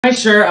My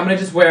shirt, I'm gonna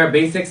just wear a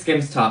basic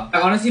Skims top.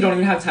 I honestly don't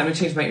even have time to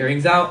change my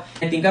earrings out.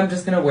 I think I'm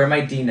just gonna wear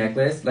my D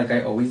necklace like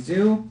I always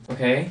do.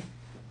 Okay.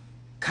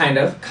 Kind.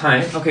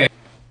 Okay.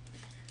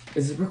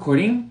 Is it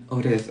recording? Oh,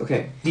 it is.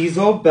 Okay.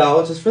 Diesel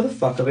belt just for the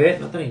fuck of it.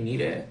 Not that I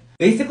need it.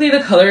 Basically, the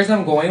colors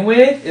I'm going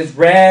with is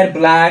red,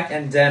 black,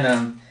 and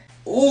denim.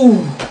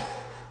 Ooh.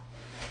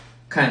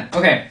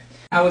 Okay.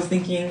 I was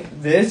thinking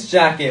this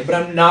jacket, but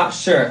I'm not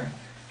sure.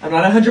 I'm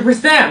not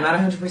 100%. I'm not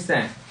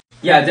 100%.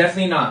 Yeah,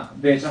 definitely not,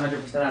 bitch,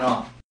 100% at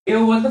all.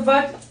 Ew, what the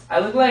fuck? I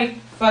look like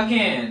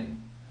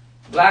fucking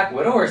Black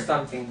Widow or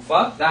something.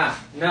 Fuck that.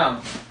 No.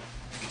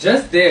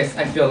 Just this,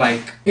 I feel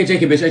like. Hey,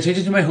 JK, bitch, I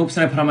changed it to my hoops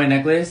and I put on my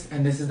necklace,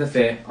 and this is the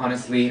fit,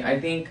 honestly. I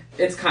think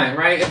it's kind,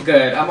 right? It's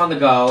good. I'm on the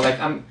go. Like,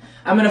 I'm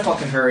in a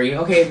fucking hurry.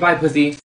 Okay, bye, pussy.